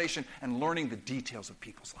conversation and learning the details of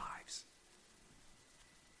people's lives.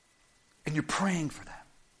 And you're praying for them.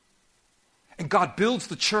 And God builds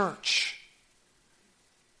the church.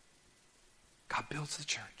 God builds the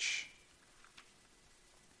church.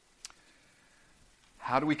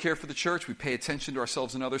 How do we care for the church? We pay attention to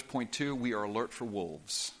ourselves and others. Point 2, we are alert for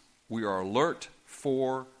wolves. We are alert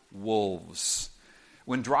for wolves.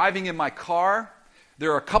 When driving in my car,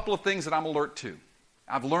 there are a couple of things that I'm alert to.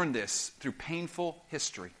 I've learned this through painful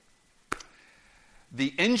history.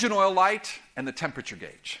 The engine oil light and the temperature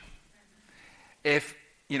gauge. If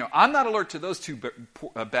I'm not alert to those two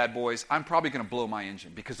bad boys, I'm probably going to blow my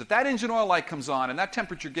engine. Because if that engine oil light comes on and that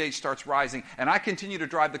temperature gauge starts rising and I continue to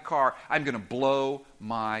drive the car, I'm going to blow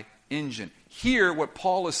my engine. Here, what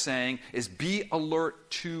Paul is saying is be alert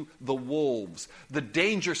to the wolves, the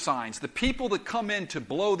danger signs, the people that come in to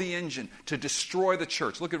blow the engine, to destroy the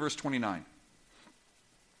church. Look at verse 29.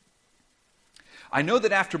 I know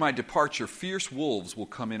that after my departure, fierce wolves will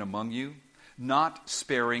come in among you, not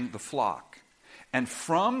sparing the flock. And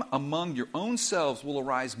from among your own selves will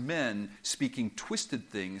arise men speaking twisted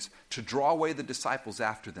things to draw away the disciples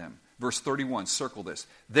after them. Verse 31, circle this.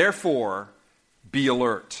 Therefore, be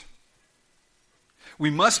alert. We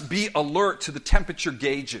must be alert to the temperature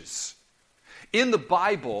gauges. In the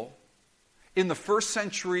Bible, in the first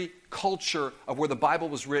century culture of where the Bible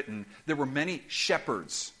was written, there were many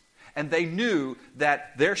shepherds. And they knew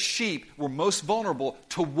that their sheep were most vulnerable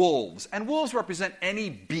to wolves. And wolves represent any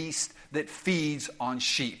beast that feeds on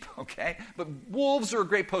sheep, okay? But wolves are a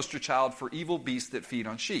great poster child for evil beasts that feed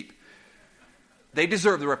on sheep. They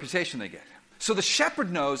deserve the reputation they get. So the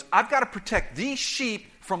shepherd knows, I've got to protect these sheep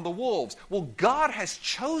from the wolves. Well, God has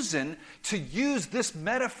chosen to use this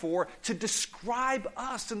metaphor to describe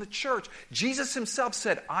us in the church. Jesus himself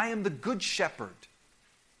said, I am the good shepherd.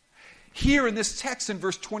 Here in this text in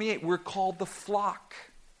verse 28, we're called the flock.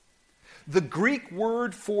 The Greek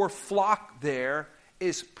word for flock there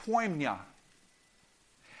is poimnia.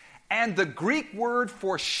 And the Greek word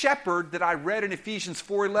for shepherd that I read in Ephesians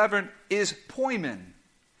 4:11 is poimen.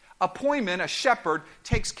 A poimen, a shepherd,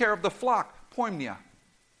 takes care of the flock, poimnia.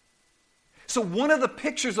 So one of the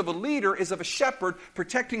pictures of a leader is of a shepherd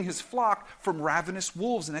protecting his flock from ravenous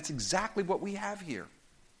wolves, and that's exactly what we have here.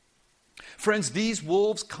 Friends, these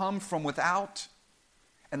wolves come from without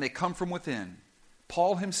and they come from within.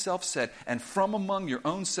 Paul himself said, and from among your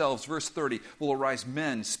own selves, verse 30, will arise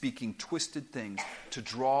men speaking twisted things to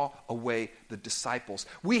draw away the disciples.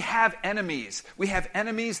 We have enemies. We have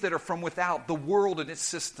enemies that are from without, the world and its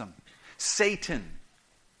system, Satan,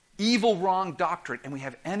 evil, wrong doctrine, and we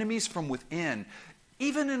have enemies from within.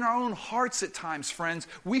 Even in our own hearts at times, friends,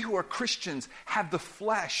 we who are Christians have the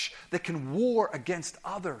flesh that can war against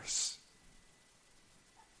others.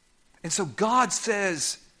 And so God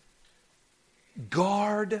says,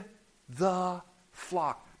 guard the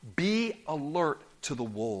flock. Be alert to the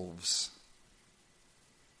wolves.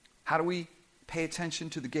 How do we pay attention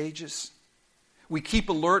to the gauges? We keep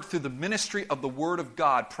alert through the ministry of the Word of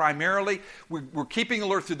God. Primarily, we're keeping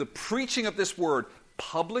alert through the preaching of this Word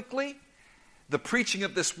publicly, the preaching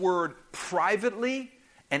of this Word privately,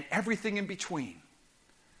 and everything in between.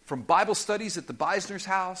 From Bible studies at the Beisner's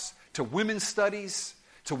house, to women's studies,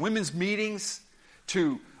 to women's meetings,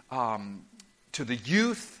 to the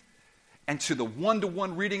youth, and to the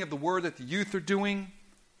one-to-one reading of the Word that the youth are doing.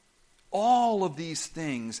 All of these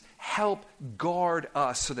things help guard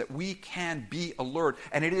us so that we can be alert.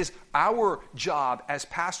 And it is our job as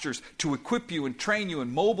pastors to equip you and train you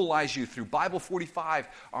and mobilize you through Bible 45,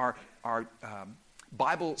 our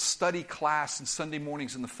Bible study class and Sunday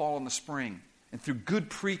mornings in the fall and the spring, and through good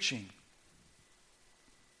preaching.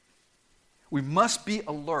 We must be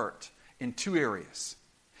alert in two areas.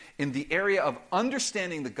 In the area of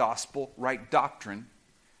understanding the gospel, right doctrine,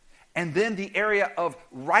 and then the area of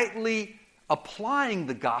rightly applying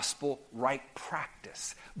the gospel, right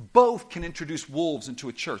practice. Both can introduce wolves into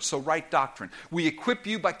a church. So right doctrine. We equip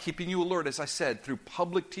you by keeping you alert, as I said, through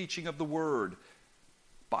public teaching of the Word,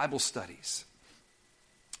 Bible studies.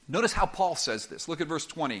 Notice how Paul says this. Look at verse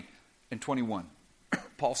 20 and 21.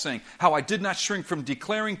 Paul saying, how I did not shrink from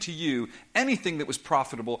declaring to you anything that was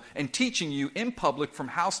profitable and teaching you in public from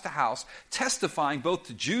house to house, testifying both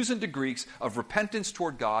to Jews and to Greeks of repentance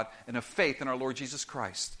toward God and of faith in our Lord Jesus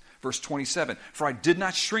Christ. Verse 27, for I did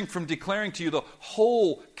not shrink from declaring to you the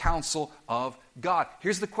whole counsel of God.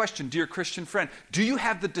 Here's the question, dear Christian friend. Do you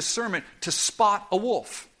have the discernment to spot a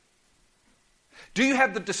wolf? Do you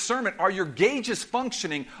have the discernment? Are your gauges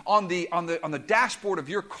functioning on the dashboard of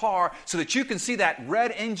your car so that you can see that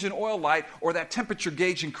red engine oil light or that temperature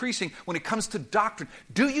gauge increasing when it comes to doctrine?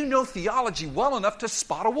 Do you know theology well enough to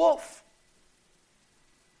spot a wolf?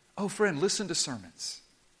 Oh, friend, listen to sermons.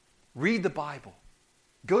 Read the Bible.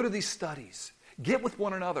 Go to these studies. Get with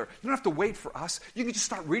one another. You don't have to wait for us. You can just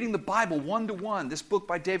start reading the Bible one-to-one. This book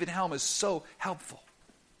by David Helm is so helpful.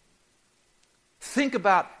 Think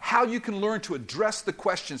about how you can learn to address the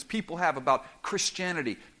questions people have about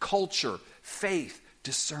Christianity, culture, faith,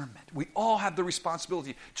 discernment. We all have the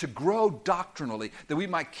responsibility to grow doctrinally, that we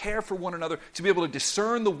might care for one another, to be able to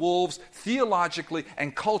discern the wolves theologically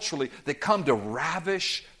and culturally that come to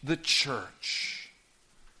ravish the church.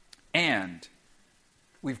 And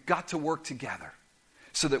we've got to work together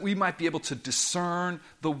so that we might be able to discern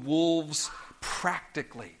the wolves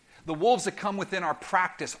practically. The wolves that come within our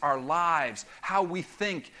practice, our lives, how we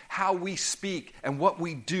think, how we speak, and what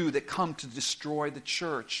we do that come to destroy the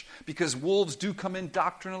church. Because wolves do come in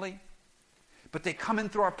doctrinally, but they come in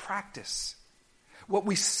through our practice. What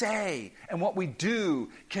we say and what we do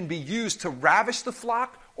can be used to ravish the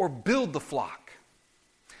flock or build the flock,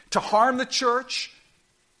 to harm the church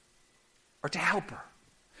or to help her.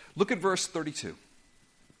 Look at verse 32.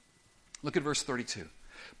 Look at verse 32.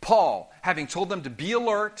 Paul, having told them to be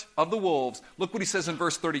alert of the wolves, look what he says in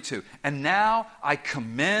verse 32. And now I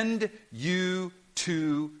commend you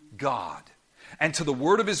to God and to the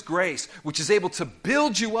word of his grace, which is able to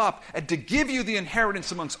build you up and to give you the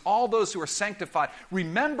inheritance amongst all those who are sanctified.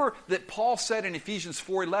 Remember that Paul said in Ephesians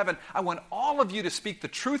 4:11, I want all of you to speak the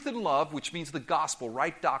truth in love, which means the gospel,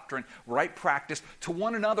 right doctrine, right practice, to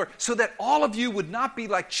one another, so that all of you would not be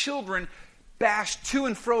like children bashed to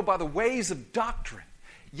and fro by the ways of doctrine.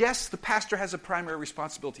 Yes, the pastor has a primary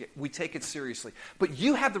responsibility. We take it seriously. But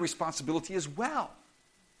you have the responsibility as well.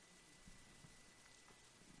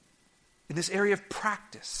 In this area of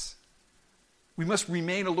practice, we must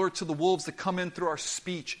remain alert to the wolves that come in through our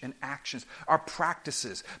speech and actions, our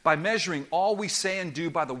practices, by measuring all we say and do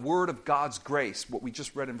by the word of God's grace, what we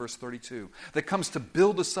just read in verse 32, that comes to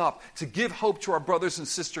build us up, to give hope to our brothers and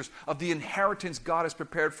sisters of the inheritance God has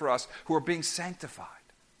prepared for us who are being sanctified.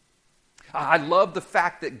 I love the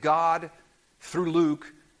fact that God, through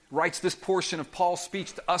Luke, writes this portion of Paul's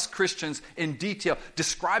speech to us Christians in detail,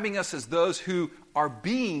 describing us as those who are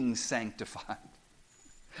being sanctified.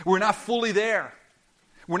 We're not fully there.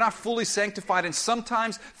 We're not fully sanctified, and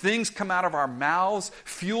sometimes things come out of our mouths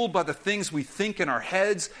fueled by the things we think in our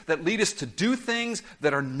heads that lead us to do things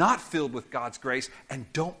that are not filled with God's grace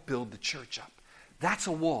and don't build the church up. That's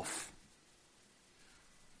a wolf.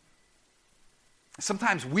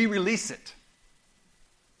 Sometimes we release it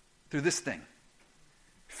through this thing,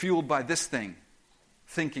 fueled by this thing,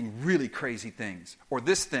 thinking really crazy things, or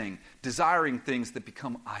this thing, desiring things that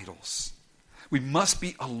become idols. We must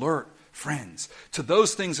be alert, friends, to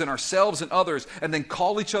those things in ourselves and others, and then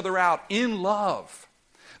call each other out in love.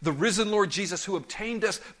 The risen Lord Jesus, who obtained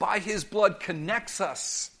us by his blood, connects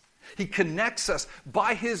us. He connects us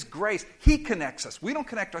by his grace. He connects us. We don't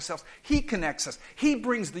connect ourselves. He connects us. He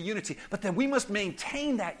brings the unity. But then we must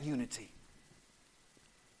maintain that unity.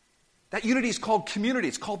 That unity is called community.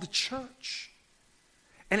 It's called the church.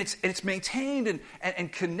 And it's maintained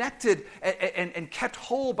and connected and kept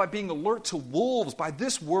whole by being alert to wolves, by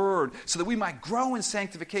this word, so that we might grow in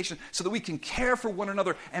sanctification, so that we can care for one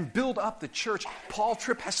another and build up the church. Paul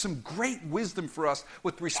Tripp has some great wisdom for us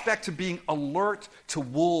with respect to being alert to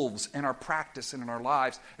wolves in our practice and in our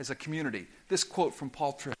lives as a community. This quote from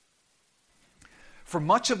Paul Tripp. For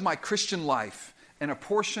much of my Christian life and a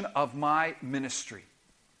portion of my ministry.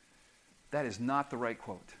 That is not the right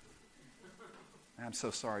quote. I'm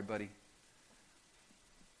so sorry, buddy.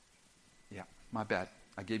 Yeah, my bad.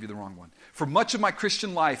 I gave you the wrong one. For much of my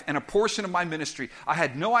Christian life and a portion of my ministry, I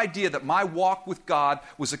had no idea that my walk with God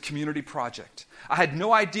was a community project. I had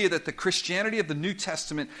no idea that the Christianity of the New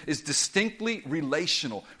Testament is distinctly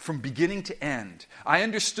relational from beginning to end. I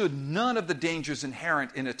understood none of the dangers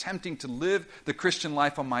inherent in attempting to live the Christian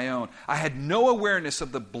life on my own. I had no awareness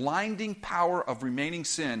of the blinding power of remaining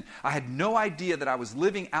sin. I had no idea that I was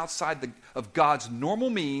living outside of God's normal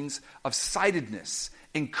means of sightedness,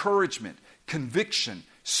 encouragement, conviction,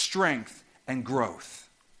 strength, and growth.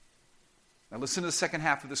 Now listen to the second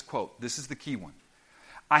half of this quote. This is the key one.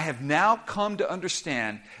 I have now come to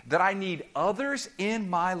understand that I need others in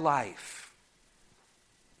my life.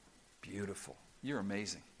 Beautiful. You're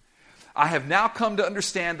amazing. I have now come to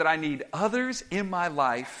understand that I need others in my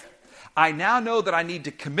life. I now know that I need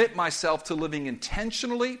to commit myself to living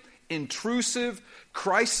intentionally, intrusive,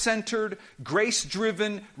 Christ-centered,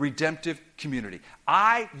 grace-driven, redemptive community.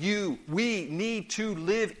 We need to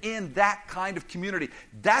live in that kind of community.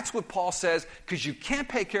 That's what Paul says, because you can't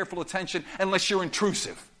pay careful attention unless you're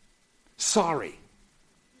intrusive. Sorry.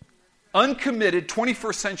 Uncommitted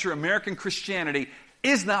 21st century American Christianity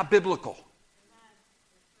is not biblical.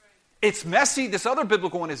 It's messy. This other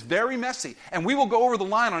biblical one is very messy. And we will go over the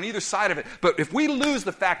line on either side of it. But if we lose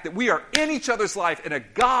the fact that we are in each other's life in a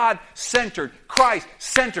God-centered,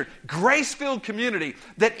 Christ-centered, grace-filled community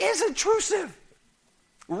that is intrusive,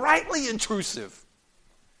 rightly intrusive,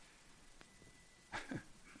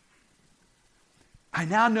 I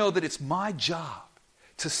now know that it's my job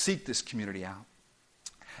to seek this community out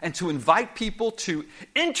and to invite people to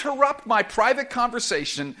interrupt my private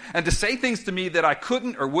conversation and to say things to me that I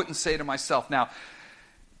couldn't or wouldn't say to myself. Now,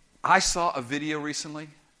 I saw a video recently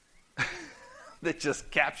that just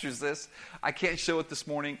captures this. I can't show it this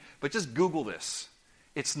morning, but just Google this.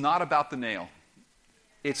 It's not about the nail.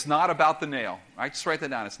 It's not about the nail. All right, just write that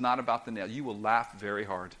down. It's not about the nail. You will laugh very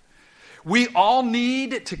hard. We all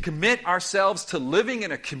need to commit ourselves to living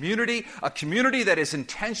in a community that is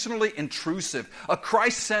intentionally intrusive, a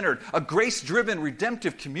Christ-centered, a grace-driven,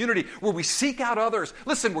 redemptive community where we seek out others.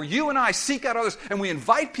 Listen, where you and I seek out others and we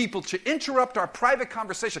invite people to interrupt our private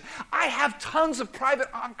conversation. I have tons of private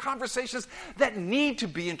conversations that need to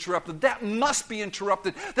be interrupted, that must be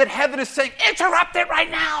interrupted, that heaven is saying, interrupt it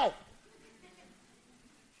right now.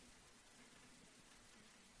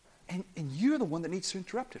 And you're the one that needs to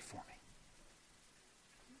interrupt it for me.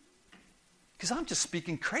 Because I'm just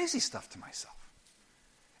speaking crazy stuff to myself.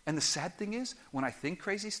 And the sad thing is, when I think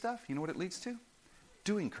crazy stuff, you know what it leads to?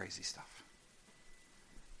 Doing crazy stuff.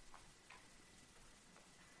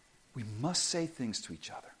 We must say things to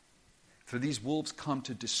each other. For these wolves come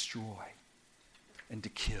to destroy and to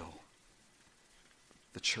kill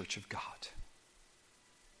the church of God.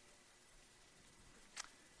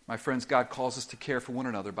 My friends, God calls us to care for one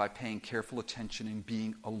another by paying careful attention and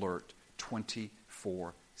being alert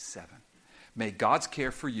 24/7. May God's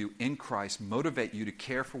care for you in Christ motivate you to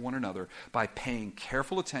care for one another by paying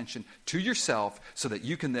careful attention to yourself so that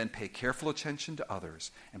you can then pay careful attention to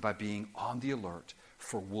others, and by being on the alert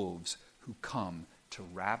for wolves who come to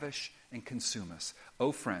ravish and consume us.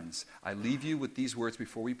 Oh, friends, I leave you with these words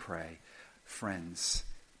before we pray. Friends,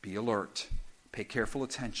 be alert, pay careful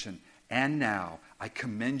attention, and now I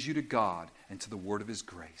commend you to God and to the word of his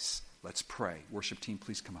grace. Let's pray. Worship team,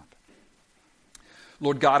 please come up.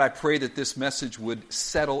 Lord God, I pray that this message would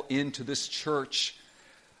settle into this church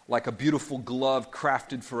like a beautiful glove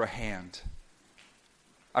crafted for a hand.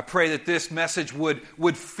 I pray that this message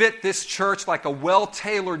would fit this church like a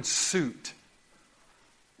well-tailored suit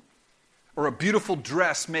or a beautiful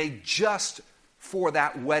dress made just for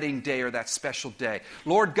that wedding day or that special day.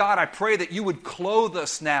 Lord God, I pray that you would clothe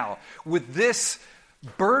us now with this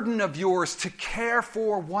burden of yours to care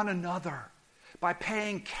for one another, by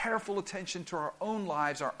paying careful attention to our own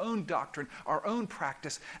lives, our own doctrine, our own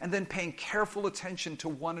practice, and then paying careful attention to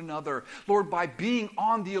one another. Lord, by being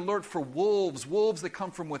on the alert for wolves that come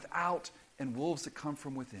from without and wolves that come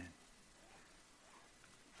from within.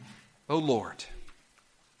 Oh Lord,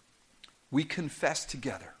 we confess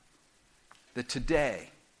together that today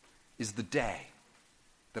is the day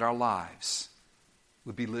that our lives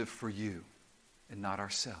would be lived for you and not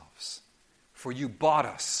ourselves. For you bought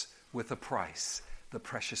us with a price, the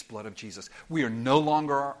precious blood of Jesus. We are no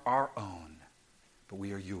longer our own, but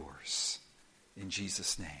we are yours. In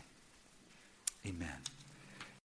Jesus' name, amen.